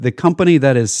The company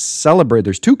that is celebrating,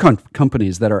 there's two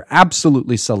companies that are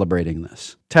absolutely celebrating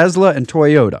this. Tesla and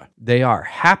Toyota. They are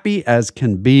happy as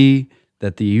can be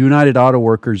that the United Auto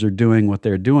Workers are doing what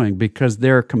they're doing because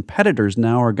their competitors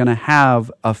now are going to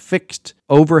have a fixed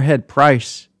overhead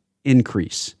price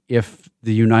increase if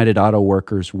the United Auto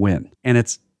Workers win. And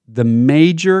it's the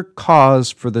major cause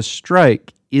for the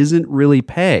strike isn't really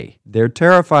pay. They're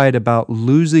terrified about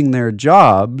losing their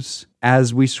jobs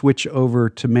as we switch over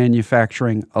to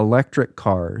manufacturing electric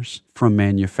cars from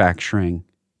manufacturing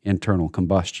internal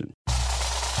combustion.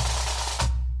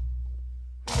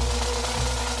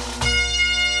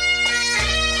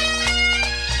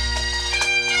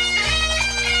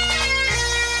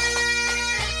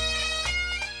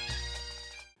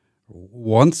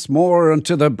 Once more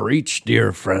unto the breach,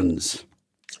 dear friends.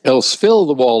 Else fill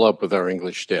the wall up with our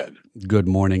English dead. Good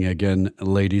morning again,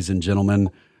 ladies and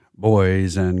gentlemen,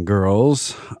 boys and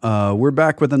girls. We're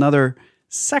back with another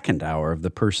second hour of the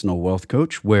Personal Wealth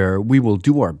Coach, where we will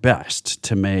do our best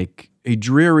to make a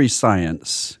dreary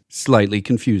science slightly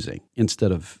confusing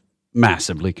instead of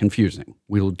massively confusing.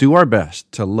 We will do our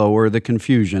best to lower the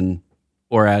confusion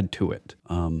or add to it,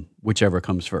 whichever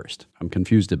comes first. I'm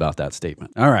confused about that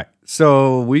statement. All right,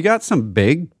 so we got some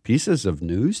big pieces of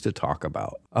news to talk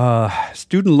about.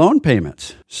 Student loan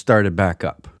payments started back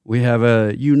up. We have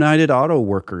a United Auto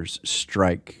Workers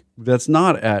strike that's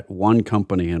not at one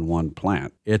company and one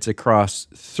plant. It's across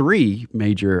three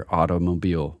major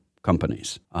automobile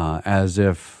companies, as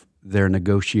if they're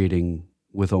negotiating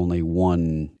with only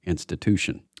one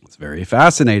institution. It's very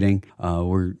fascinating.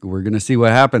 We're going to see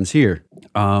what happens here.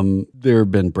 There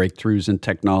have been breakthroughs in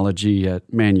technology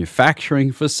at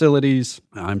manufacturing facilities.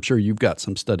 I'm sure you've got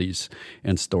some studies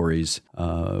and stories.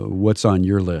 What's on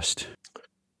your list?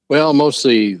 Well,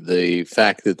 mostly the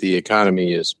fact that the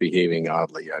economy is behaving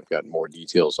oddly. I've got more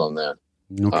details on that.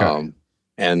 Okay.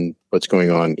 And what's going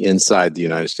on inside the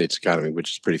United States economy,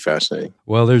 which is pretty fascinating.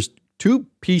 Well, there's two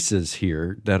pieces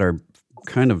here that are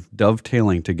kind of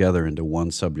dovetailing together into one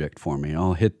subject for me.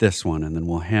 I'll hit this one and then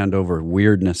we'll hand over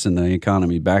weirdness in the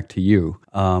economy back to you.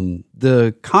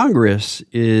 The Congress,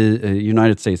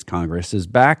 United States Congress, is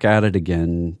back at it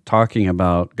again, talking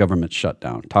about government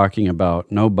shutdown, talking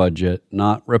about no budget,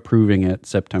 not approving it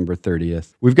September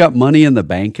 30th. We've got money in the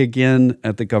bank again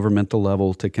at the governmental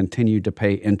level to continue to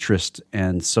pay interest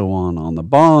and so on the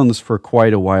bonds for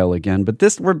quite a while again. But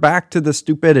we're back to the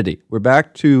stupidity. We're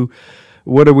back to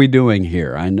what are we doing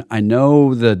here? I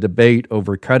know the debate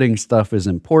over cutting stuff is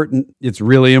important. It's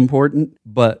really important,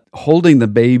 but holding the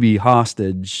baby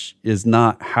hostage is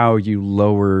not how you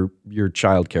lower your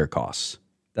childcare costs.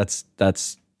 That's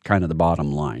kind of the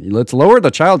bottom line. Let's lower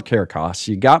the childcare costs.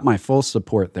 You got my full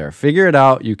support there. Figure it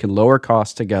out. You can lower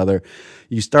costs together.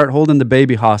 You start holding the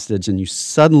baby hostage and you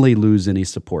suddenly lose any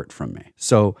support from me.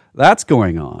 So that's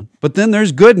going on. But then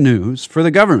there's good news for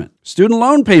the government. Student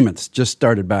loan payments just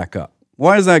started back up.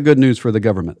 Why is that good news for the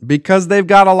government? Because they've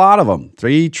got a lot of them.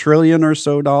 $3 trillion or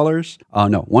so dollars.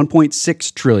 No,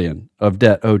 $1.6 trillion of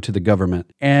debt owed to the government.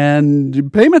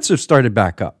 And payments have started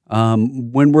back up.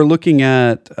 When we're looking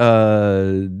at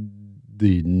the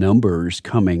numbers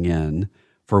coming in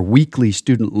for weekly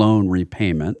student loan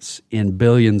repayments in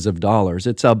billions of dollars,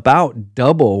 it's about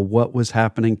double what was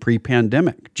happening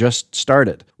pre-pandemic, just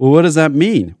started. Well, what does that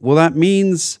mean? Well, that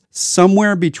means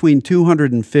somewhere between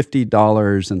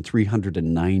 $250 and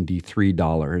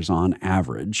 $393 on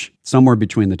average, somewhere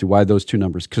between the two. Why those two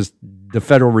numbers? Because the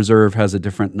Federal Reserve has a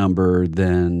different number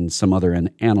than some other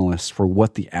analysts for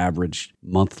what the average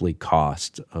monthly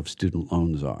cost of student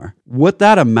loans are. What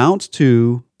that amounts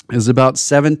to is about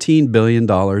 $17 billion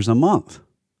a month.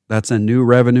 That's a new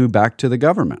revenue back to the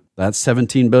government. That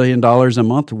 $17 billion a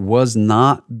month was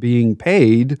not being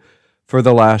paid for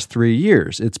the last 3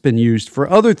 years. It's been used for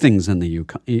other things in the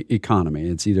economy.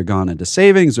 It's either gone into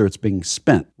savings or it's being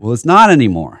spent. Well, it's not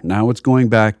anymore. Now it's going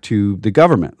back to the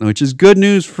government, which is good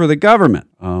news for the government.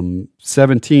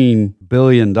 $17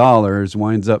 billion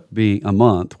winds up being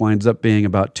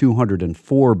about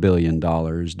 $204 billion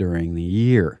during the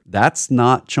year. That's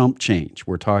not chump change.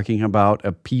 We're talking about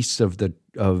a piece of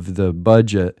the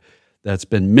budget that's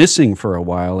been missing for a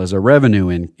while as a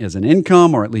revenue, as an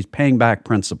income, or at least paying back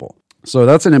principal. So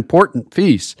that's an important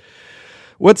piece.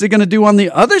 What's it going to do on the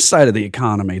other side of the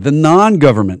economy, the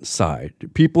non-government side?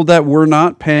 People that were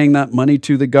not paying that money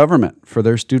to the government for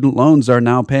their student loans are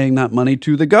now paying that money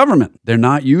to the government. They're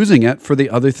not using it for the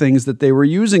other things that they were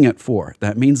using it for.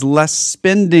 That means less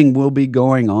spending will be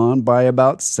going on by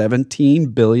about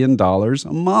 $17 billion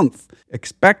a month.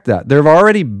 Expect that. There have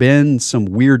already been some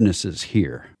weirdnesses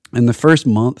here. In the first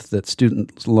month that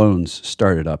student loans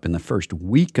started up, in the first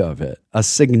week of it, a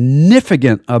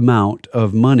significant amount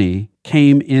of money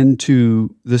came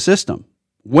into the system.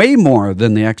 Way more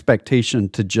than the expectation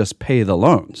to just pay the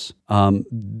loans.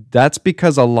 That's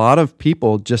because a lot of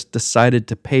people just decided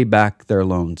to pay back their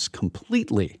loans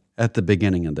completely at the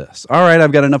beginning of this. All right,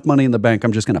 I've got enough money in the bank.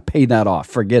 I'm just going to pay that off.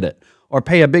 Forget it. Or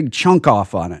pay a big chunk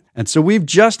off on it. And so we've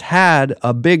just had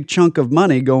a big chunk of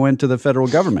money go into the federal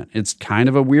government. It's kind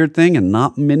of a weird thing, and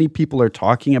not many people are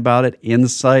talking about it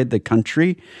inside the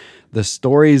country. The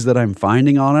stories that I'm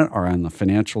finding on it are on the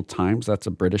Financial Times. That's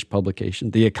a British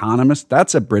publication. The Economist,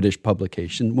 that's a British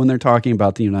publication when they're talking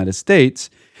about the United States,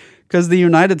 because the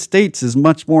United States is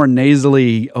much more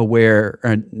navally aware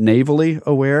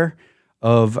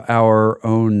of our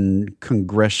own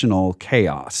congressional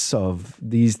chaos of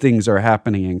these things are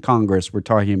happening in Congress. We're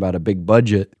talking about a big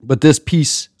budget, but this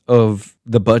piece of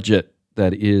the budget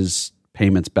that is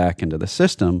payments back into the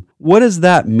system, what does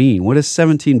that mean? What does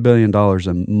 $17 billion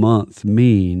a month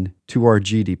mean to our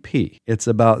GDP? It's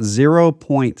about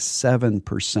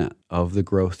 0.7% of the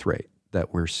growth rate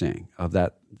that we're seeing of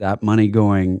that money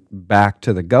going back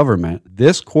to the government.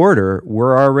 This quarter,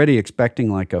 we're already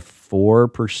expecting like a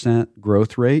 4%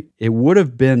 growth rate. It would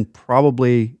have been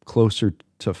probably closer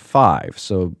to 5.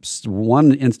 So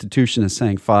one institution is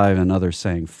saying 5, another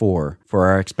saying 4 for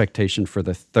our expectation for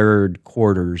the third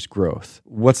quarter's growth.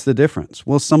 What's the difference?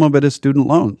 Well, some of it is student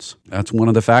loans. That's one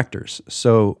of the factors.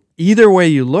 So either way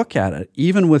you look at it,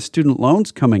 even with student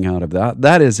loans coming out of that,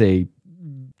 that is a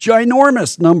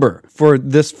ginormous number for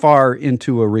this far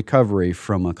into a recovery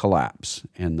from a collapse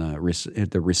and the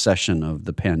recession of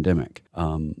the pandemic.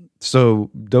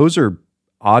 So those are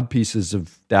odd pieces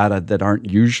of data that aren't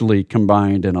usually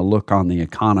combined in a look on the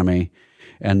economy.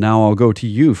 And now I'll go to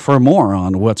you for more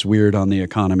on what's weird on the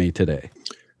economy today.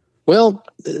 Well,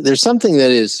 there's something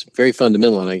that is very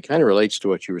fundamental, and it kind of relates to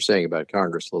what you were saying about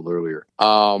Congress a little earlier.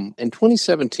 In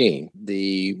 2017,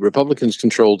 the Republicans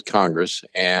controlled Congress,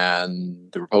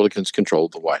 and the Republicans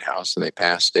controlled the White House, and they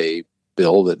passed a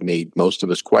bill that made most of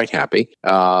us quite happy,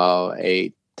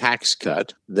 a tax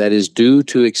cut that is due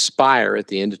to expire at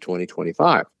the end of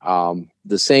 2025. Some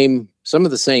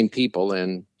of the same people,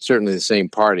 and certainly the same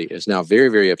party, is now very,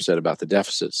 very upset about the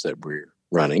deficits that we're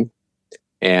running,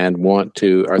 and are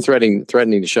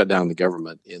threatening to shut down the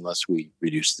government unless we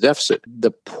reduce the deficit. The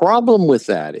problem with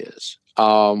that is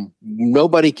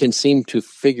nobody can seem to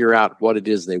figure out what it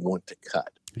is they want to cut.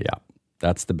 Yeah,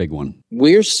 that's the big one.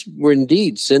 We're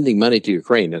indeed sending money to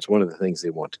Ukraine. That's one of the things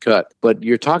they want to cut. But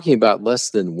you're talking about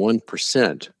less than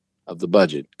 1% of the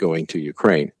budget going to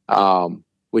Ukraine,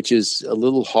 which is a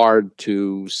little hard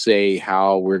to say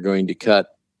how we're going to cut.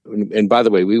 And by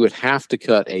the way, we would have to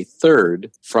cut a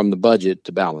third from the budget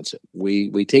to balance it.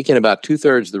 We take in about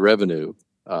 2/3 of the revenue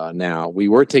now. We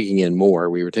were taking in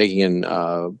more. We were taking in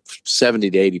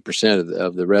 70 to 80%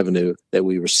 of the revenue that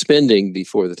we were spending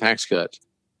before the tax cut.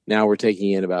 Now we're taking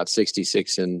in about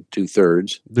 66 and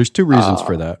 2/3. There's two reasons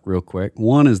for that, real quick.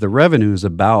 One is the revenue is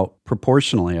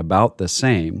proportionally about the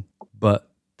same, but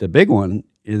the big one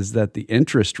is that the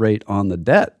interest rate on the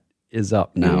debt is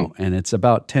up now, and it's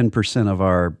about 10% of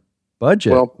our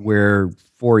budget, where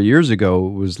 4 years ago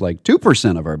it was like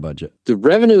 2% of our budget. The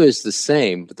revenue is the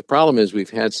same, but the problem is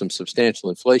we've had some substantial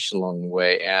inflation along the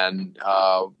way, and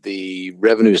the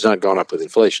revenue has not gone up with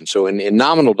inflation. So in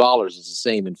nominal dollars, it's the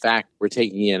same. In fact, we're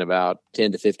taking in about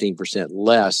 10 to 15%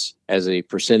 less as a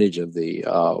percentage of the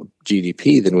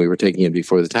GDP than we were taking in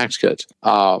before the tax cuts.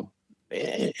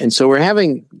 And so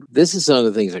this is some of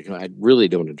the things I really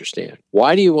don't understand.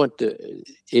 Why do you want to,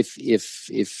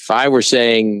 if I were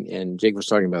saying, and Jake was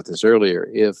talking about this earlier,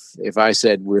 if I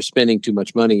said we're spending too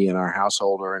much money in our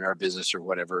household or in our business or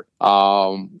whatever,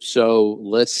 so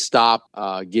let's stop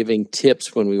giving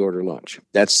tips when we order lunch.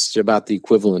 That's about the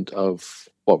equivalent of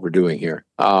what we're doing here.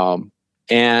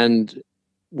 And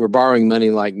we're borrowing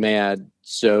money like mad,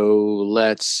 so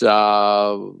let's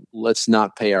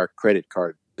not pay our credit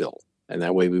card bill. And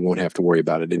that way we won't have to worry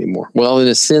about it anymore. Well, in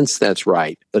a sense, that's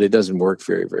right, but it doesn't work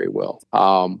very, very well.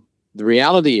 The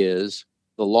reality is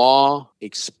the law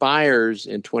expires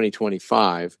in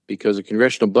 2025 because the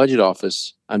Congressional Budget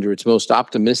Office, under its most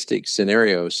optimistic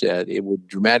scenario, said it would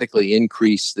dramatically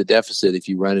increase the deficit if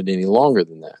you run it any longer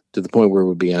than that, to the point where it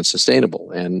would be unsustainable.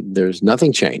 And there's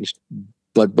nothing changed.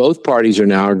 But both parties are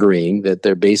now agreeing that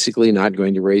they're basically not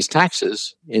going to raise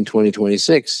taxes in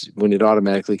 2026 when it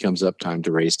automatically comes up time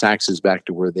to raise taxes back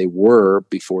to where they were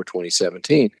before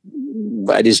 2017.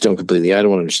 I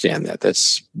don't understand that.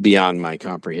 That's beyond my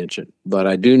comprehension. But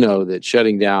I do know that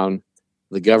shutting down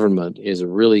the government is a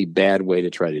really bad way to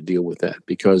try to deal with that,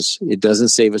 because it doesn't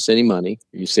save us any money.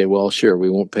 You say, well, sure, we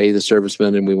won't pay the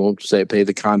servicemen, and we won't pay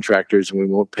the contractors, and we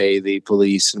won't pay the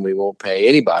police, and we won't pay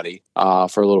anybody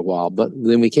for a little while, but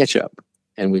then we catch up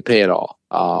and we pay it all.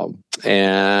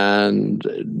 And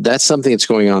that's something that's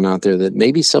going on out there that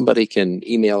maybe somebody can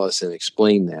email us and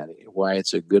explain that, why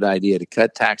it's a good idea to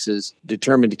cut taxes,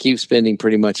 determined to keep spending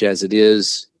pretty much as it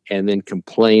is, and then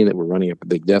complain that we're running up a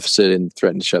big deficit and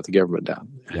threaten to shut the government down.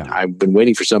 Yeah. I've been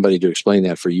waiting for somebody to explain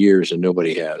that for years, and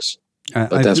nobody has.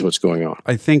 But that's what's going on.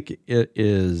 I think it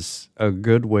is a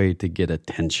good way to get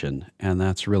attention, and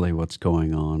that's really what's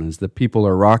going on, is that people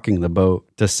are rocking the boat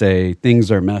to say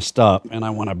things are messed up, and I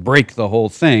want to break the whole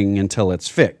thing until it's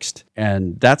fixed.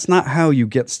 And that's not how you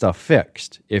get stuff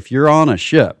fixed. If you're on a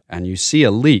ship and you see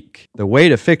a leak, the way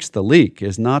to fix the leak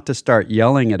is not to start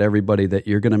yelling at everybody that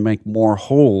you're going to make more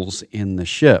holes in the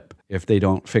ship if they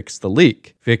don't fix the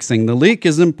leak. Fixing the leak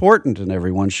is important, and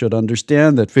everyone should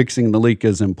understand that fixing the leak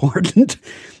is important.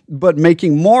 But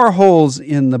making more holes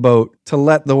in the boat to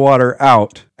let the water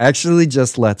out actually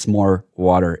just lets more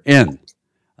water in.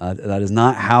 That is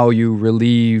not how you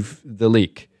relieve the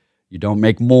leak. You don't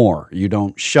make more. You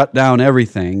don't shut down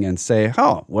everything and say,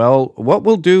 oh, well, what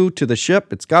we'll do to the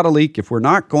ship, it's got a leak. If we're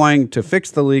not going to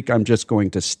fix the leak, I'm just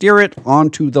going to steer it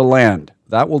onto the land.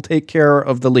 That will take care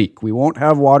of the leak. We won't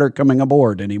have water coming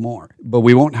aboard anymore, but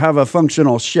we won't have a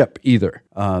functional ship either.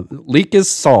 Leak is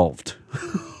solved.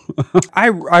 I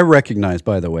recognize,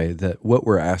 by the way, that what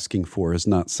we're asking for is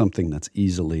not something that's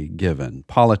easily given.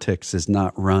 Politics is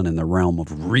not run in the realm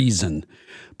of reason.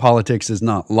 Politics is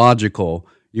not logical.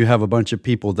 You have a bunch of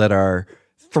people that are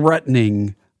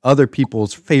threatening other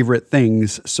people's favorite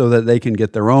things so that they can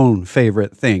get their own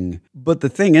favorite thing. But the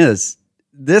thing is,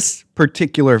 this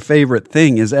particular favorite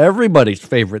thing is everybody's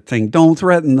favorite thing. Don't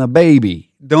threaten the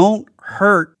baby. Don't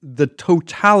hurt the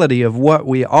totality of what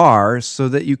we are so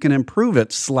that you can improve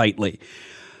it slightly.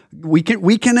 We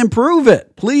can improve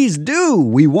it. Please do.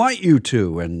 We want you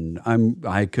to. And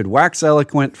I could wax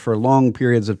eloquent for long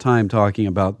periods of time talking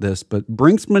about this, but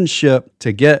brinksmanship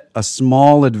to get a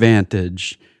small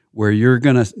advantage where you're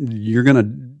gonna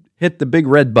hit the big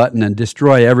red button and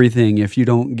destroy everything if you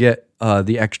don't get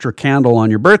the extra candle on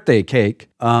your birthday cake,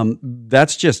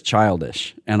 that's just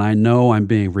childish. And I know I'm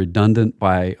being redundant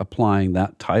by applying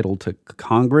that title to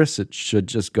Congress. It should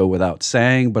just go without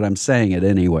saying, but I'm saying it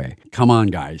anyway. Come on,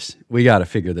 guys. We got to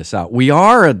figure this out. We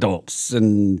are adults,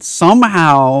 and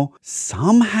somehow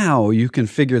you can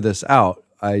figure this out.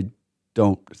 I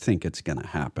don't think it's going to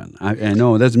happen. I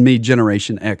know that's me,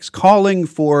 Generation X, calling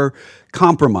for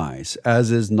compromise,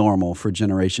 as is normal for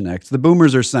Generation X. The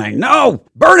boomers are saying, no,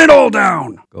 burn it all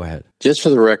down. Go ahead. Just for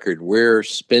the record, we're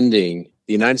spending,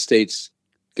 the United States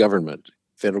government,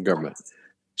 federal government,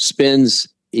 spends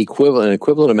an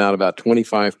equivalent amount, about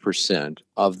 25%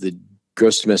 of the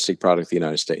gross domestic product of the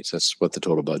United States. That's what the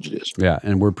total budget is. Yeah,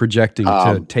 and we're projecting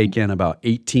to take in about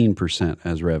 18%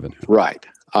 as revenue. Right.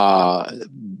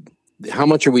 How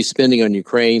much are we spending on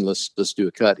Ukraine? Let's do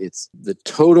a cut. It's the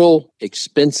total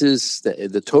expenses,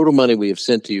 the total money we have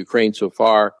sent to Ukraine so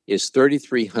far is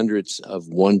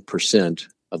 0.33%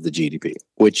 of the GDP,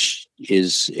 which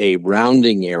is a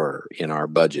rounding error in our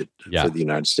budget for the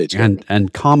United States government.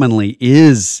 And commonly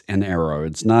is an error.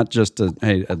 It's not just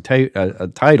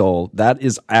a title. That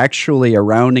is actually a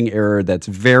rounding error that's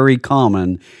very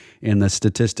common in the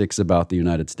statistics about the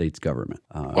United States government.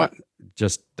 What?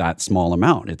 Just that small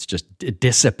amount. It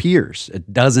disappears.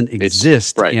 It doesn't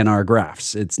exist in our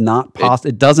graphs. It's not possible.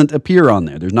 It doesn't appear on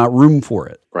there. There's not room for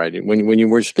it. Right. When you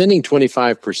were spending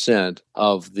 25%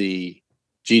 of the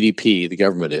GDP, the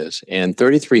government is, and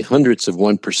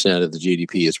 0.33% of the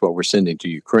GDP is what we're sending to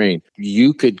Ukraine,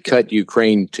 you could cut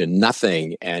Ukraine to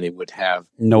nothing and it would have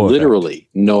no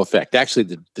effect.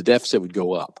 Actually, the deficit would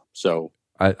go up. So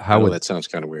that sounds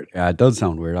kind of weird. Yeah, it does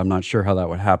sound weird. I'm not sure how that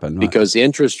would happen. Because the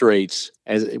interest rates,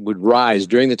 as it would rise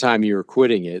during the time you were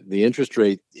quitting it, the interest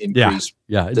rate increase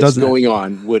that's going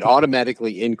on would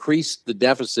automatically increase the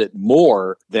deficit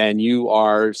more than you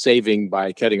are saving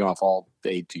by cutting off all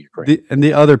aid to Ukraine. And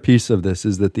the other piece of this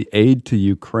is that the aid to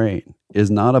Ukraine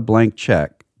is not a blank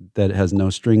check that has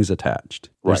no strings attached.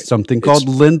 There's something called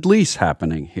Lend-Lease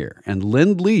happening here. And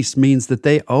Lend-Lease means that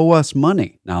they owe us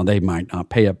money. Now, they might not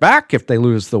pay it back if they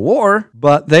lose the war,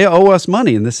 but they owe us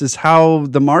money. And this is how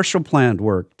the Marshall Plan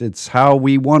worked. It's how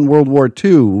we won World War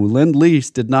II. Lend-Lease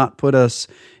did not put us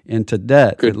into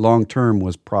debt. It long-term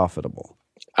was profitable.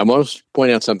 I want to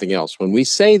point out something else. When we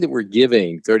say that we're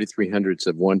giving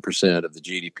 0.33% of the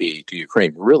GDP to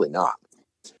Ukraine, we're really not.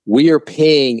 we are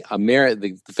paying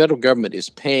the federal government is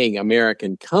paying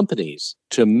American companies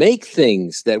to make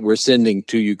things that we're sending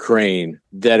to Ukraine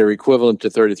that are equivalent to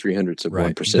 3300ths of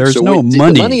 1%. There's so no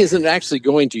money. The money isn't actually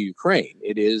going to Ukraine.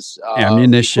 It is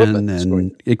ammunition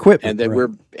and equipment, and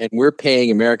that we're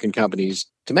paying American companies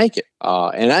to make it.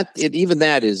 Even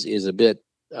that is a bit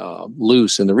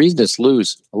loose. And the reason it's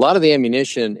loose, a lot of the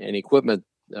ammunition and equipment,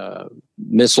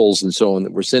 missiles and so on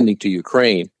that we're sending to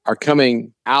Ukraine are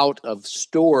coming out of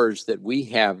stores that we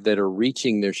have that are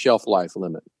reaching their shelf life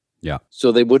limit. Yeah.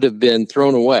 So they would have been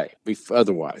thrown away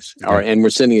otherwise, and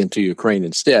we're sending them to Ukraine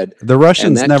instead. The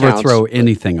Russians never throw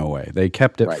anything away. They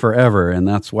kept it forever, and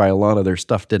that's why a lot of their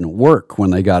stuff didn't work when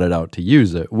they got it out to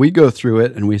use it. We go through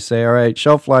it and we say, all right,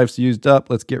 shelf life's used up.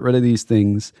 Let's get rid of these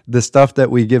things. The stuff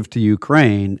that we give to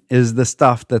Ukraine is the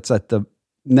stuff that's at the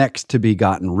next to be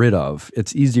gotten rid of.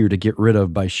 It's easier to get rid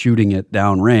of by shooting it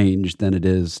downrange than it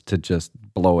is to just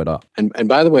blow it up. And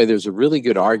by the way, there's a really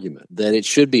good argument that it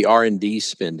should be R&D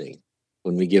spending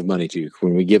when we give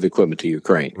equipment to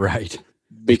Ukraine. Right.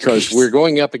 Because we're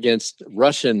going up against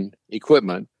Russian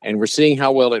equipment and we're seeing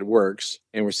how well it works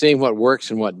and we're seeing what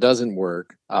works and what doesn't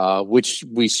work, which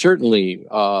we certainly,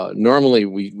 normally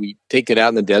we take it out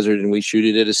in the desert and we shoot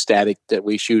it at a static, that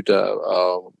we shoot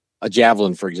a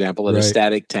javelin, for example, at a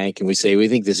static tank, and we say, we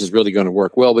think this is really going to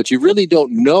work well, but you really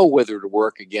don't know whether to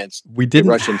work against the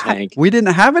Russian tank. We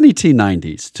didn't have any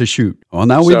T-90s to shoot. Well,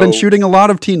 now we've been shooting a lot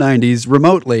of T-90s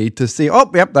remotely to see,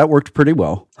 that worked pretty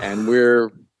well. And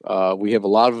we have a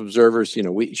lot of observers.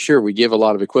 We give a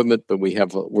lot of equipment, but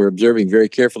we're observing very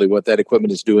carefully what that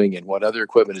equipment is doing and what other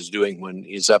equipment is doing when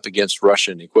it's up against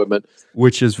Russian equipment,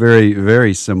 which is very,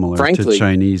 very similar to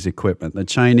Chinese equipment. The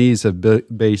Chinese have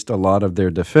based a lot of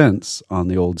their defense on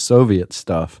the old Soviet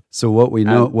stuff. So what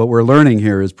we're learning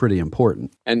here is pretty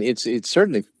important, and it's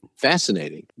certainly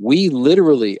fascinating. We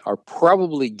literally are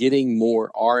probably getting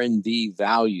more R&D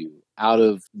value out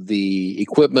of the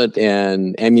equipment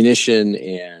and ammunition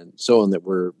and so on that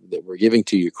we're giving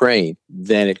to Ukraine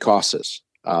than it costs us.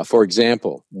 For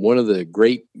example, one of the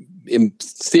great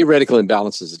theoretical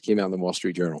imbalances that came out in the Wall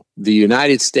Street Journal, the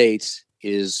United States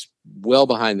is well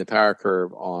behind the power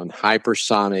curve on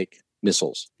hypersonic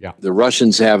missiles. Yeah. The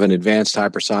Russians have an advanced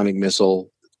hypersonic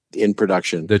missile in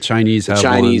production. The Chinese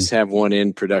have one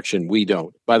in production. We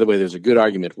don't. By the way, there's a good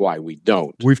argument why we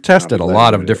don't. We've tested a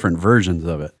lot of different versions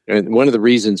of it. And one of the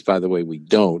reasons, by the way, we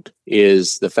don't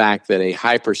is the fact that a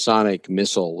hypersonic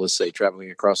missile, let's say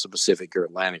traveling across the Pacific or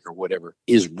Atlantic or whatever,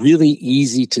 is really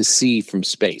easy to see from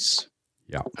space.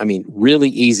 Yeah. I mean, really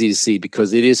easy to see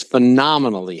because it is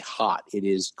phenomenally hot. It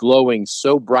is glowing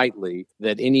so brightly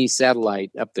that any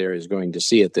satellite up there is going to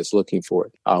see it that's looking for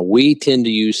it. We tend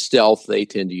to use stealth. They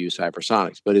tend to use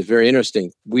hypersonics. But it's very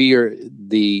interesting.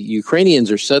 The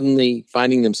Ukrainians are suddenly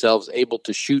finding themselves able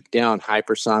to shoot down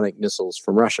hypersonic missiles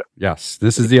from Russia. Yes,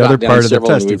 this is the other part of the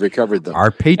testing. We've recovered them.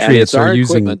 Our Patriots are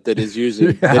using equipment that is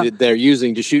using they're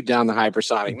using to shoot down the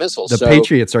hypersonic missiles. The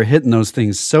Patriots are hitting those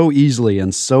things so easily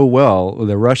and so well.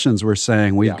 The Russians were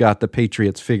saying, we've got the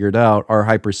Patriots figured out. Our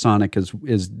hypersonic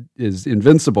is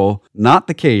invincible. Not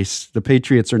the case. The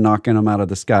Patriots are knocking them out of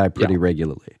the sky pretty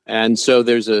regularly. And so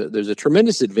there's a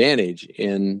tremendous advantage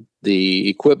in the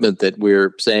equipment that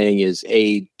we're saying is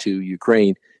aid to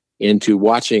Ukraine into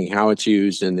watching how it's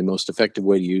used and the most effective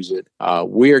way to use it.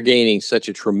 We are gaining such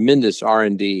a tremendous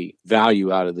R&D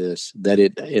value out of this that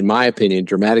it, in my opinion,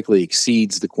 dramatically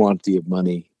exceeds the quantity of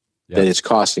money that it's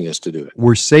costing us to do it.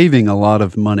 We're saving a lot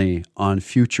of money on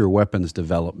future weapons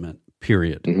development,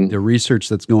 period. Mm-hmm. The research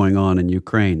that's going on in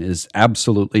Ukraine is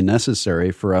absolutely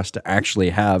necessary for us to actually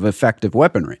have effective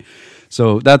weaponry.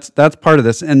 So that's part of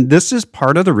this. And this is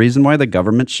part of the reason why the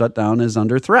government shutdown is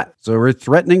under threat. So we're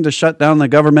threatening to shut down the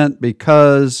government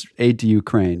because aid to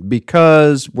Ukraine,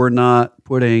 because we're not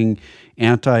putting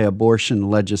anti-abortion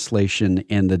legislation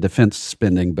in the defense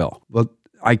spending bill. Well,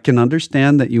 I can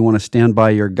understand that you want to stand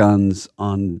by your guns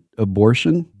on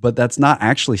abortion, but that's not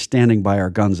actually standing by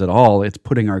our guns at all. It's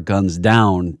putting our guns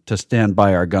down to stand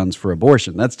by our guns for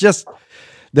abortion. That's just,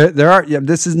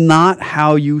 this is not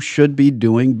how you should be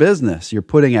doing business. You're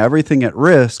putting everything at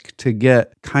risk to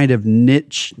get kind of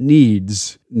niche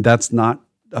needs. That's not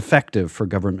effective for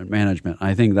government management.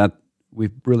 I think that we've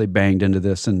really banged into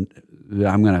this, and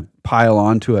I'm going to pile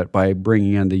onto it by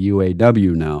bringing in the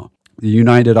UAW now. The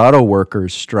United Auto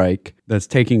Workers strike that's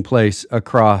taking place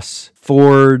across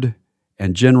Ford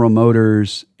and General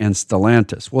Motors and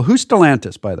Stellantis. Well, who's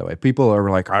Stellantis, by the way? People are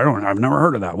like, I've never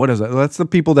heard of that. What is that? That's the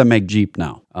people that make Jeep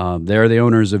now. They're the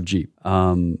owners of Jeep.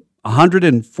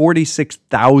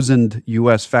 146,000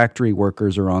 U.S. factory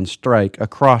workers are on strike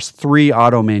across 3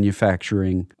 auto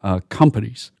manufacturing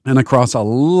companies and across a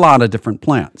lot of different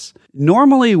plants.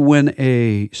 Normally, when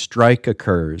a strike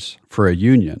occurs for a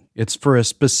union, it's for a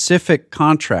specific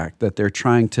contract that they're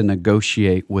trying to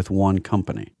negotiate with one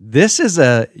company. This is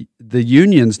the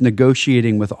unions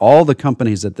negotiating with all the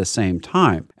companies at the same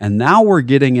time. And now we're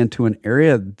getting into an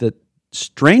area that,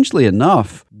 strangely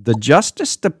enough, the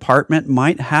Justice Department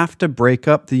might have to break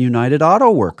up the United Auto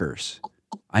Workers.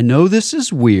 I know this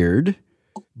is weird,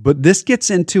 but this gets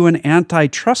into an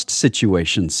antitrust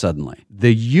situation suddenly.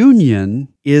 The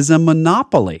union is a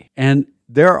monopoly, and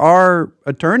there are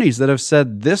attorneys that have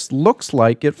said this looks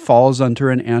like it falls under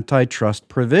an antitrust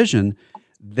provision.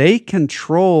 They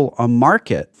control a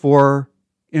market for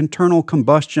internal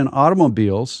combustion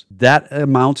automobiles that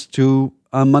amounts to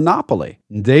a monopoly.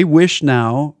 They wish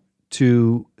now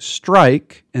to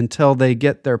strike until they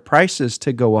get their prices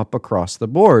to go up across the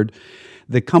board.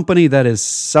 The company that is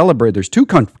celebrating, there's 2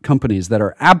 companies that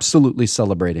are absolutely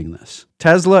celebrating this.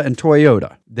 Tesla and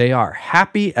Toyota. They are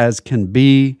happy as can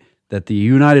be that the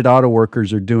United Auto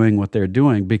Workers are doing what they're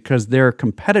doing because their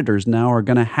competitors now are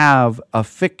going to have a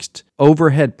fixed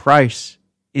overhead price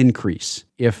increase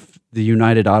if the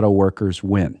United Auto Workers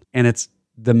win. And it's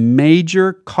the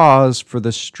major cause for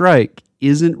the strike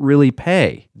isn't really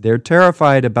pay. They're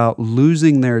terrified about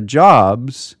losing their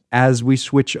jobs as we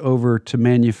switch over to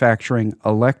manufacturing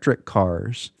electric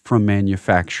cars from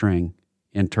manufacturing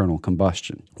internal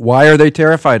combustion. Why are they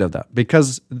terrified of that?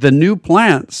 Because the new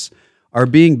plants are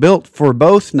being built for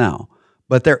both now,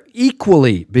 but they're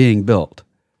equally being built.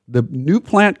 The new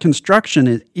plant construction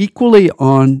is equally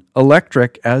on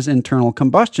electric as internal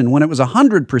combustion when it was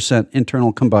 100%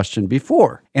 internal combustion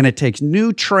before. And it takes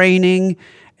new training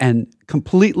and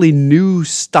completely new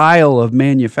style of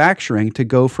manufacturing to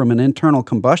go from an internal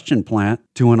combustion plant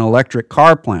to an electric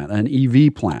car plant, an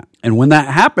EV plant. And when that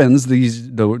happens,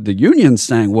 the union's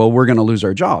saying, well, we're going to lose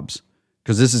our jobs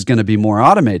because this is going to be more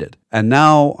automated. And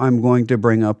now I'm going to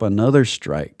bring up another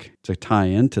strike to tie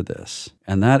into this.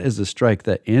 And that is a strike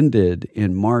that ended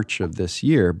in March of this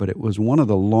year, but it was one of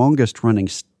the longest running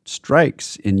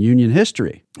strikes in union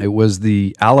history. It was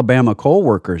the Alabama coal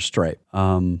workers strike.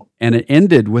 And it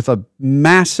ended with a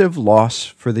massive loss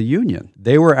for the union.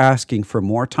 They were asking for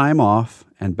more time off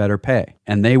and better pay.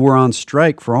 And they were on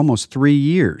strike for almost 3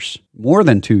 years, more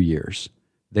than 2 years.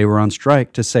 They were on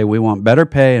strike to say we want better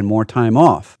pay and more time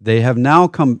off. They have now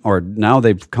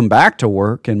they've come back to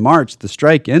work in March. The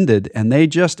strike ended, and they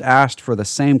just asked for the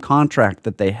same contract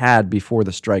that they had before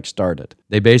the strike started.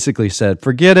 They basically said,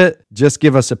 forget it, just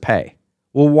give us a pay.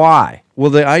 Well, why? Well,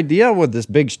 the idea with this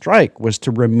big strike was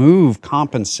to remove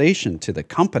compensation to the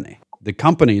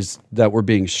companies that were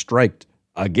being striked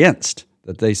against.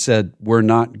 That they said, we're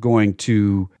not going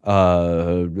to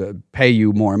pay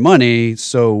you more money,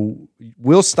 so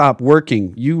we'll stop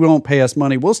working. You won't pay us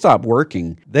money, we'll stop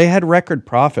working. They had record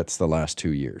profits the last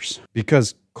 2 years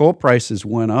because coal prices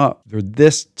went up.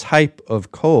 This type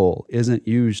of coal isn't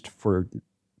used for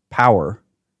power.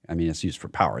 I mean, it's used for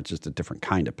power. It's just a different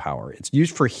kind of power. It's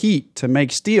used for heat to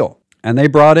make steel. And they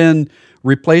brought in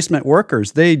replacement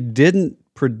workers. They didn't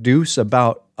produce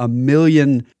about 1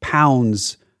 million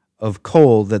pounds of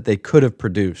coal that they could have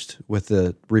produced with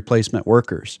the replacement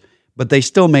workers. But they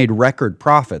still made record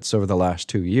profits over the last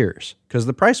 2 years because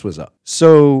the price was up.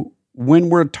 So when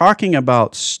we're talking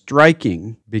about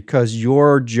striking because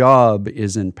your job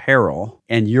is in peril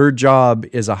and your job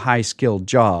is a high-skilled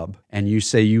job and you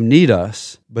say you need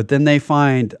us, but then they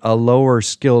find a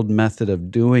lower-skilled method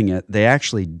of doing it, they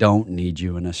actually don't need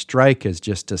you. And a strike is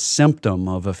just a symptom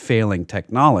of a failing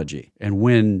technology. And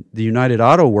when the United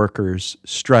Auto Workers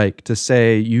strike to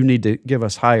say you need to give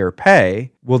us higher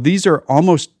pay, well, these are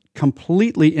almost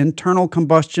completely internal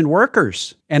combustion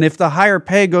workers. And if the higher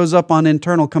pay goes up on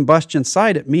internal combustion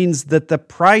side, it means that the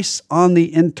price on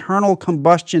the internal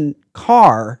combustion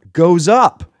car goes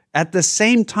up at the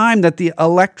same time that the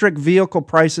electric vehicle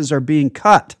prices are being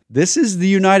cut. This is the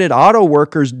United Auto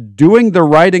Workers doing the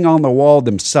writing on the wall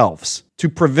themselves. To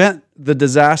prevent the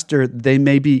disaster, they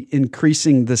may be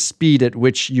increasing the speed at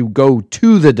which you go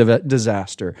to the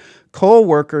disaster. Coal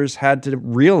workers had to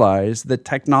realize that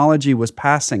technology was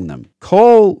passing them.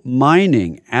 Coal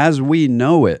mining, as we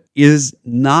know it, is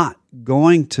not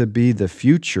going to be the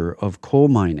future of coal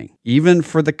mining, even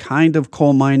for the kind of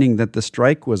coal mining that the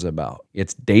strike was about.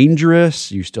 It's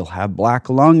dangerous. You still have black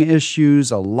lung issues.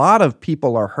 A lot of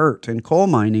people are hurt in coal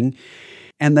mining.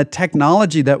 And the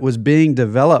technology that was being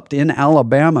developed in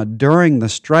Alabama during the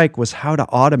strike was how to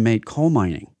automate coal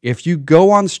mining. If you go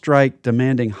on strike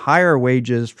demanding higher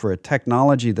wages for a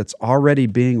technology that's already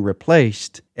being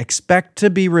replaced, expect to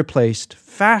be replaced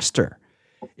faster.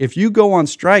 If you go on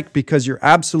strike because you're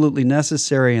absolutely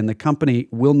necessary and the company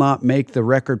will not make the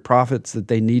record profits that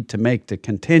they need to make to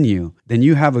continue, then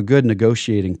you have a good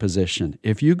negotiating position.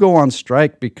 If you go on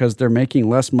strike because they're making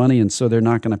less money and so they're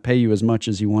not going to pay you as much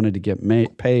as you wanted to get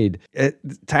paid,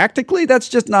 tactically, that's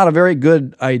just not a very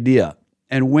good idea.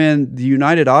 And when the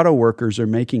United Auto Workers are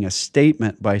making a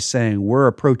statement by saying we're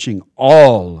approaching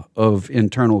all of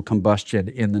internal combustion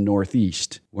in the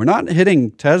Northeast, we're not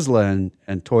hitting Tesla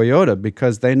and Toyota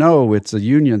because they know it's a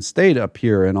union state up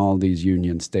here in all these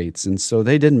union states. And so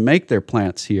they didn't make their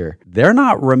plants here. They're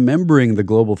not remembering the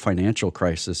global financial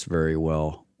crisis very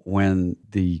well when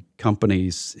the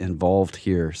companies involved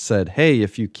here said, hey,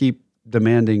 if you keep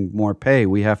demanding more pay,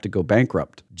 we have to go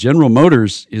bankrupt. General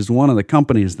Motors is one of the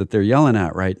companies that they're yelling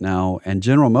at right now, and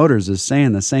General Motors is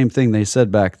saying the same thing they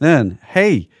said back then.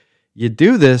 Hey, you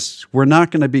do this, we're not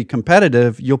going to be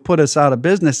competitive, you'll put us out of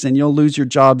business and you'll lose your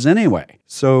jobs anyway.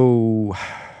 So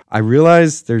I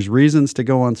realize there's reasons to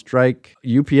go on strike.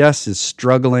 UPS is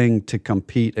struggling to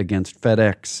compete against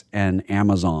FedEx and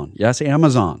Amazon. Yes,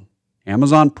 Amazon.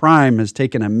 Amazon Prime has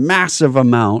taken a massive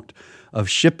amount of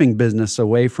shipping business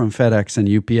away from FedEx and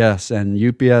UPS. And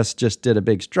UPS just did a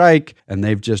big strike, and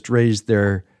they've just raised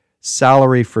their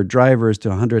salary for drivers to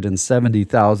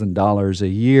 $170,000 a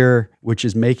year, which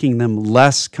is making them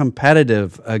less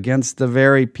competitive against the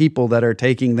very people that are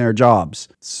taking their jobs.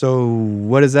 So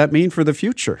what does that mean for the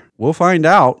future? We'll find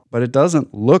out, but it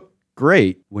doesn't look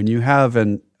great when you have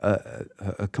a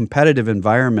competitive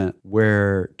environment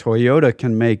where Toyota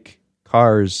can make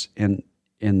cars in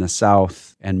the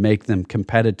South and make them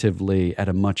competitively at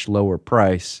a much lower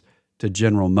price to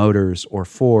General Motors or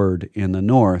Ford in the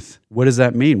North. What does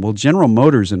that mean? Well, General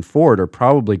Motors and Ford are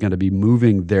probably going to be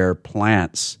moving their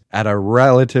plants at a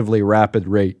relatively rapid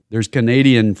rate. There's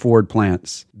Canadian Ford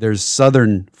plants, there's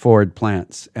Southern Ford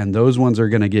plants, and those ones are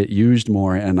going to get used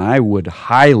more. And I would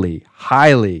highly,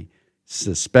 highly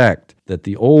suspect that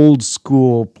the old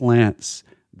school plants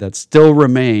that still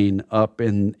remain up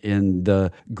in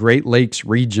the Great Lakes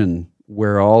region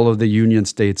where all of the union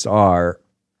states are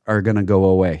going to go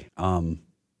away.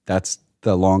 That's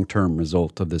the long-term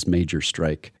result of this major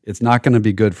strike. It's not going to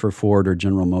be good for Ford or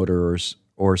General Motors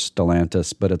or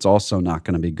Stellantis, but it's also not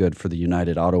going to be good for the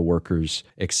United Auto Workers,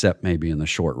 except maybe in the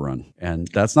short run. And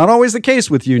that's not always the case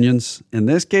with unions. In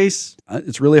this case,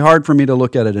 it's really hard for me to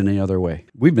look at it any other way.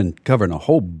 We've been covering a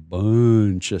whole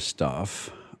bunch of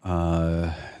stuff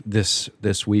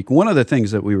this week. One of the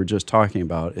things that we were just talking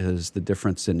about is the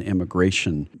difference in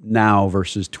immigration now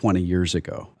versus 20 years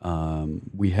ago.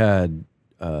 We had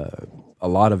a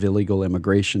lot of illegal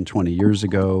immigration 20 years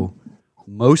ago,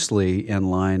 mostly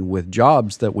in line with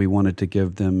jobs that we wanted to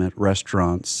give them at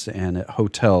restaurants and at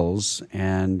hotels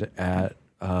and at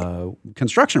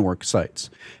construction work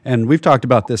sites. And we've talked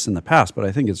about this in the past, but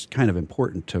I think it's kind of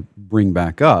important to bring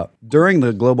back up. During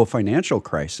the global financial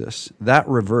crisis, that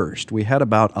reversed. We had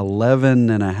about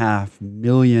 11.5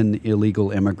 million illegal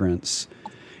immigrants.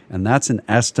 And that's an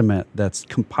estimate that's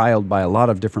compiled by a lot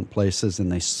of different places,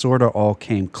 and they sort of all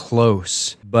came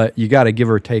close. But you got to give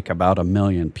or take about 1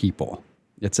 million people.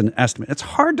 It's an estimate. It's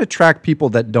hard to track people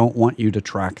that don't want you to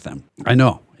track them. I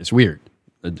know, it's weird.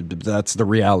 That's the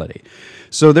reality.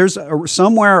 So there's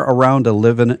somewhere around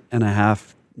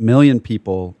 11.5 million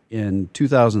people in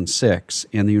 2006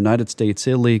 in the United States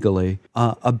illegally.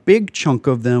 A big chunk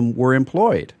of them were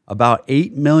employed. About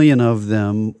 8 million of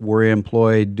them were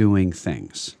employed doing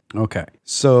things. Okay,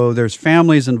 so there's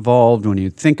families involved. When you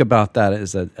think about that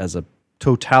as a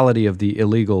totality of the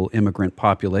illegal immigrant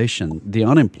population, the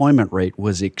unemployment rate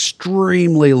was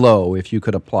extremely low if you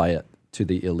could apply it to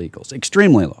the illegals,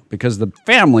 extremely low, because the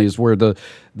families were the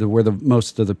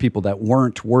most of the people that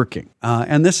weren't working.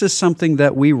 And this is something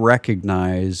that we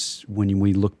recognize when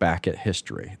we look back at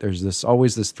history. There's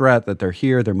always this threat that they're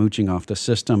here, they're mooching off the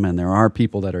system, and there are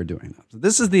people that are doing that. So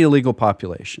this is the illegal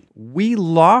population. We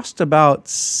lost about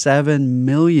 7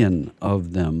 million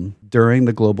of them during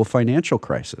the global financial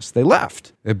crisis. They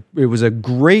left. It was a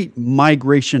great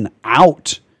migration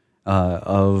out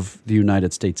of the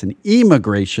United States, an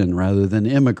immigration rather than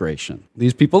immigration.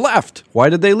 These people left. Why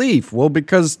did they leave? Well,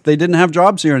 because they didn't have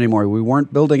jobs here anymore. We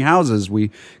weren't building houses.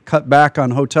 We cut back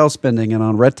on hotel spending and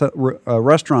on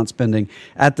restaurant spending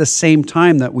at the same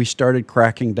time that we started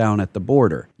cracking down at the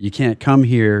border. You can't come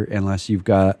here unless you've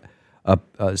got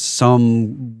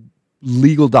some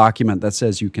legal document that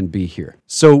says you can be here.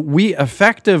 So we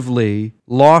effectively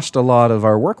lost a lot of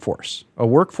our workforce, a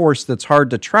workforce that's hard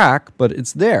to track, but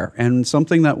it's there. And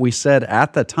something that we said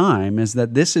at the time is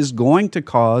that this is going to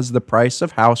cause the price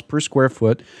of house per square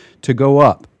foot to go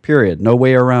up. Period. No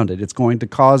way around it. It's going to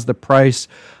cause the price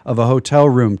of a hotel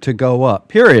room to go up.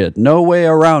 Period. No way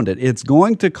around it. It's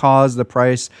going to cause the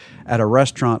price at a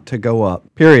restaurant to go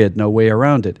up. Period. No way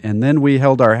around it. And then we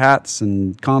held our hats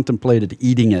and contemplated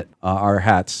eating our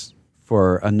hats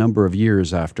for a number of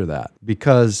years after that,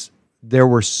 because there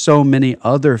were so many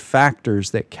other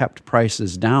factors that kept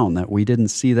prices down that we didn't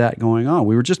see that going on.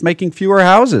 We were just making fewer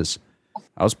houses.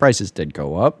 House prices did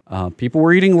go up. People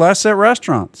were eating less at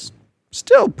restaurants.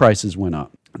 Still, prices went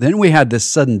up. Then we had this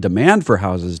sudden demand for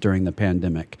houses during the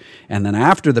pandemic. And then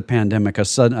after the pandemic,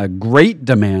 a great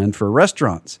demand for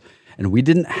restaurants. And we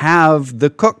didn't have the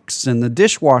cooks and the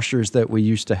dishwashers that we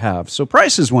used to have. So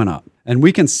prices went up. And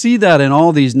we can see that in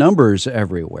all these numbers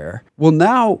everywhere. Well,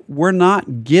 now we're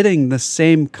not getting the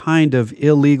same kind of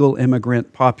illegal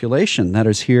immigrant population that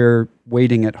is here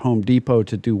waiting at Home Depot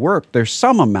to do work. There's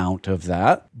some amount of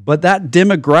that, but that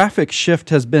demographic shift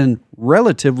has been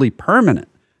relatively permanent.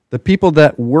 The people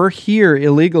that were here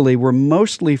illegally were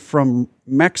mostly from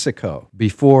Mexico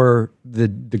before the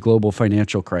global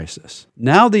financial crisis.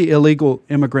 Now the illegal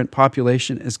immigrant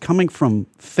population is coming from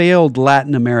failed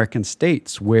Latin American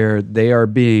states where they are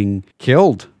being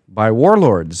killed by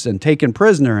warlords and taken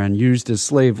prisoner and used as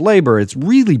slave labor. It's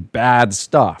really bad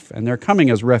stuff, and they're coming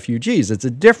as refugees. It's a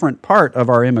different part of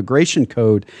our immigration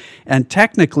code, and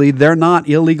technically they're not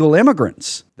illegal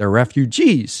immigrants. They're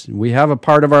refugees. We have a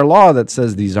part of our law that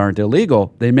says these aren't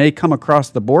illegal. They may come across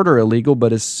the border illegal,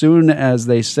 but as soon as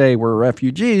they say we're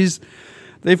refugees,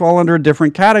 they fall under a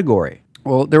different category.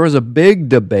 Well, there was a big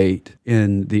debate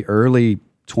in the early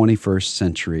 21st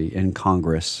century in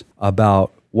Congress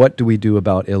about what do we do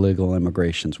about illegal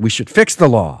immigrations? We should fix the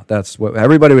law. That's what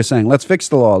everybody was saying. Let's fix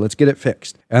the law. Let's get it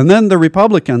fixed. And then the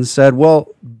Republicans said,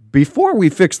 well, before we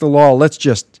fix the law, let's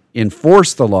just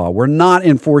enforce the law. We're not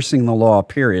enforcing the law,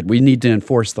 period. We need to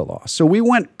enforce the law. So we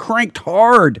cranked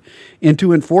hard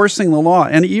into enforcing the law.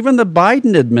 And even the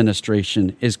Biden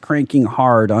administration is cranking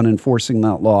hard on enforcing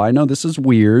that law. I know this is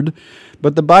weird,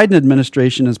 but the Biden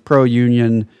administration is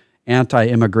pro-union,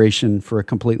 anti-immigration for a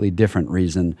completely different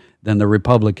reason than the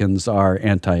Republicans are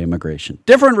anti-immigration.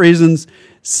 Different reasons,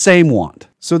 same want.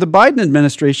 So the Biden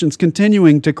administration's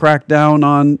continuing to crack down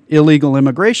on illegal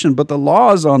immigration, but the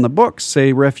laws on the books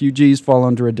say refugees fall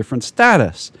under a different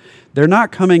status. They're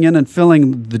not coming in and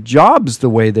filling the jobs the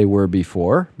way they were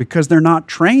before because they're not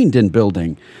trained in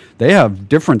building. They have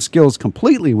different skills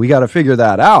completely. We got to figure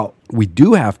that out. We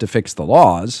do have to fix the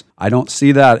laws. I don't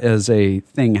see that as a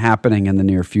thing happening in the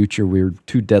near future. We're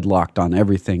too deadlocked on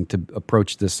everything to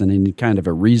approach this in any kind of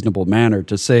a reasonable manner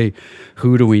to say,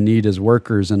 who do we need as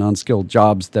workers in unskilled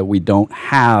jobs that we don't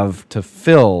have to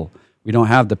fill? We don't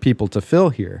have the people to fill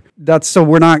here. So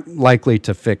we're not likely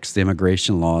to fix the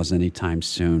immigration laws anytime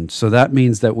soon. So that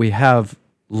means that we have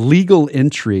legal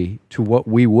entry to what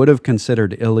we would have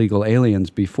considered illegal aliens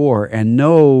before, and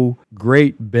no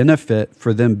great benefit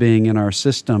for them being in our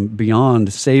system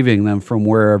beyond saving them from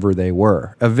wherever they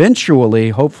were.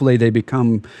 Eventually, hopefully, they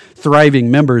become thriving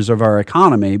members of our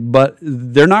economy, but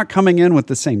they're not coming in with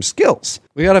the same skills.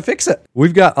 We got to fix it.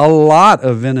 We've got a lot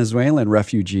of Venezuelan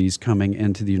refugees coming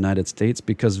into the United States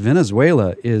because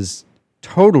Venezuela is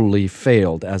totally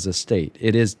failed as a state.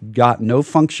 It has got no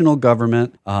functional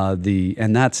government,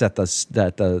 and that's at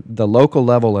the local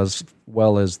level as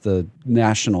well as the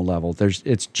national level.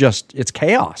 It's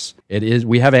chaos. It is.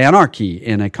 We have anarchy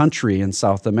in a country in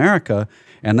South America,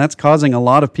 and that's causing a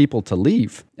lot of people to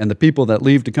leave. And the people that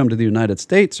leave to come to the United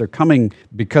States are coming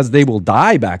because they will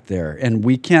die back there. And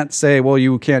we can't say, well,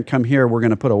 you can't come here, we're going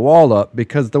to put a wall up,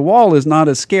 because the wall is not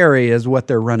as scary as what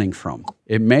they're running from.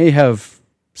 It may have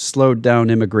slowed down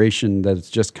immigration that's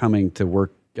just coming to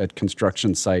work at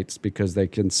construction sites because they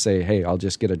can say, hey, I'll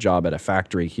just get a job at a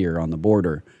factory here on the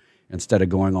border instead of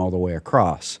going all the way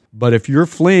across. But if you're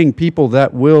fleeing people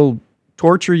that will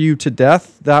torture you to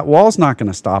death, that wall's not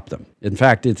going to stop them. In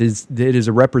fact, it is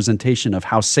a representation of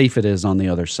how safe it is on the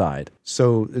other side.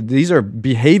 So these are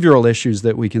behavioral issues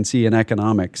that we can see in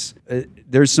economics.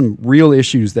 There's some real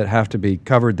issues that have to be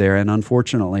covered there, and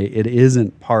unfortunately, it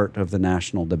isn't part of the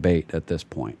national debate at this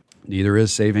point. Neither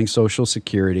is saving Social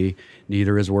Security,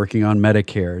 neither is working on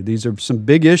Medicare. These are some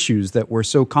big issues that we're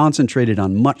so concentrated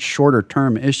on much shorter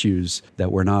term issues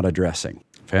that we're not addressing.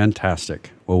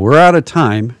 Fantastic. Well, we're out of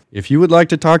time. If you would like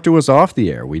to talk to us off the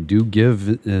air, we do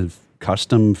give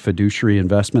custom fiduciary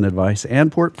investment advice and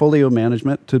portfolio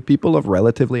management to people of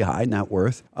relatively high net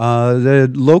worth. The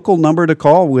local number to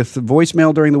call with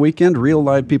voicemail during the weekend, real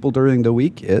live people during the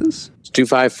week is? It's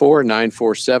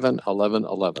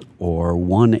 254-947-1111. Or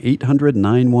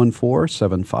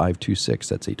 1-800-914-7526.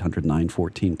 That's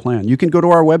 800-914-PLAN. You can go to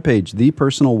our webpage,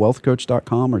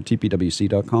 thepersonalwealthcoach.com or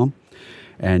tpwc.com.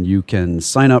 And you can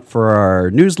sign up for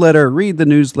our newsletter, read the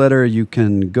newsletter. You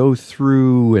can go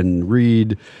through and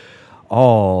read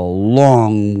all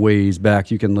long ways back.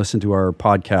 You can listen to our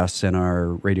podcasts and our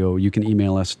radio. You can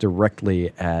email us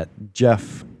directly at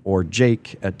Jeff or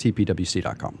Jake at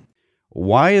tpwc.com.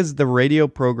 Why is the radio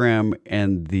program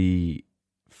and the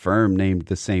firm named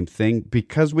the same thing?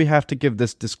 Because we have to give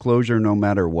this disclosure no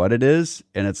matter what it is,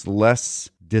 and it's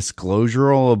less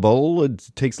disclosurable.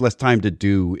 It takes less time to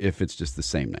do if it's just the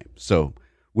same name. So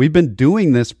we've been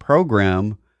doing this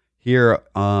program here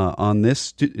on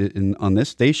this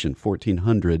station,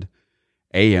 1400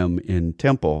 AM in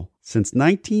Temple, since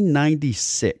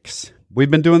 1996.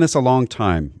 We've been doing this a long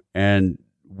time, and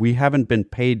we haven't been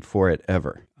paid for it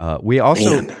ever. We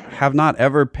also have not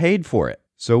ever paid for it.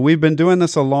 So we've been doing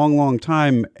this a long, long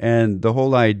time, and the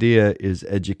whole idea is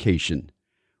education.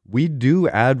 We do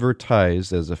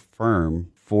advertise as a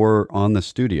firm on the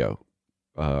studio,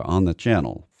 on the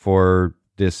channel for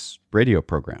this radio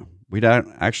program. We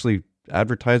don't actually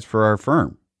advertise for our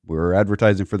firm. We're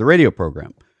advertising for the radio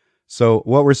program. So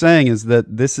what we're saying is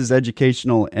that this is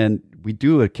educational, and we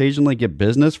do occasionally get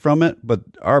business from it, but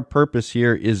our purpose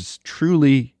here is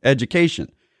truly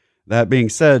education. That being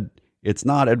said, it's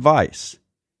not advice.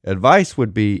 Advice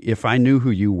would be if I knew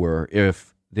who you were,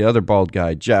 if the other bald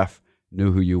guy, Jeff,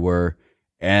 knew who you were,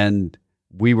 and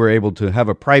we were able to have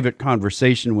a private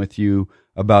conversation with you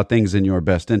about things in your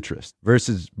best interest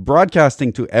versus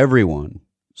broadcasting to everyone.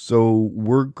 So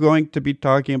we're going to be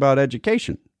talking about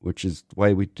education, which is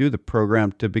why we do the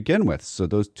program to begin with. So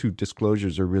those two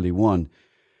disclosures are really one.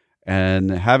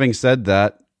 And having said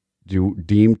that, do you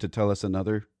deem to tell us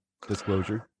another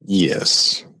disclosure?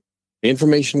 Yes. The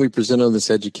information we present on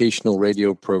this educational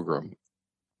radio program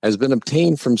has been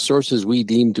obtained from sources we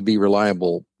deem to be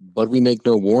reliable, but we make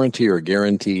no warranty or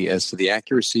guarantee as to the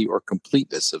accuracy or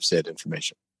completeness of said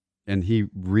information. And he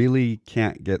really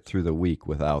can't get through the week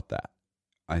without that.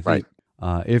 I think. Right.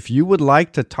 If you would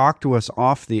like to talk to us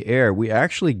off the air, we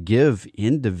actually give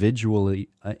individually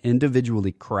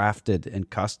crafted and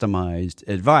customized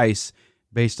advice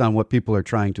based on what people are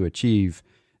trying to achieve.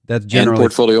 That's generally and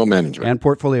portfolio management. And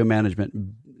portfolio management.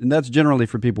 And that's generally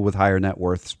for people with higher net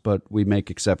worths, but we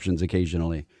make exceptions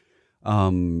occasionally.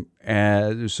 And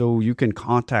so you can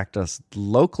contact us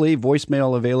locally,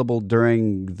 voicemail available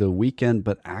during the weekend,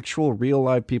 but actual real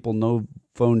live people, no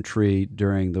phone tree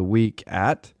during the week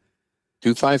at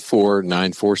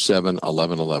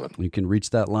 254-947-1111. You can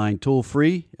reach that line toll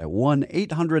free at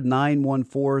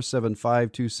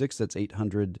 1-800-914-7526. That's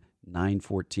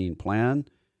 800-914-PLAN.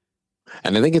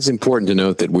 And I think it's important to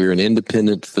note that we're an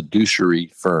independent fiduciary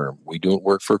firm. We don't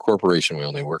work for a corporation. We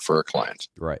only work for our clients.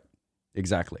 Right.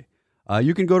 Exactly.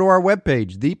 You can go to our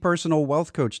webpage,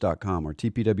 thepersonalwealthcoach.com or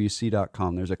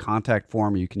tpwc.com. There's a contact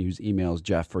form. You can use emails,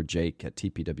 Jeff or Jake at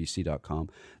tpwc.com.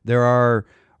 There are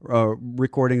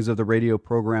recordings of the radio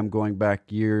program going back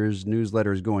years,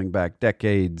 newsletters going back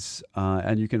decades,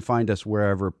 and you can find us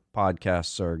wherever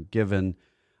podcasts are given.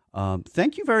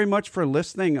 Thank you very much for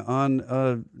listening on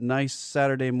a nice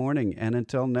Saturday morning. And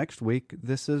until next week,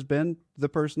 this has been The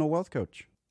Personal Wealth Coach.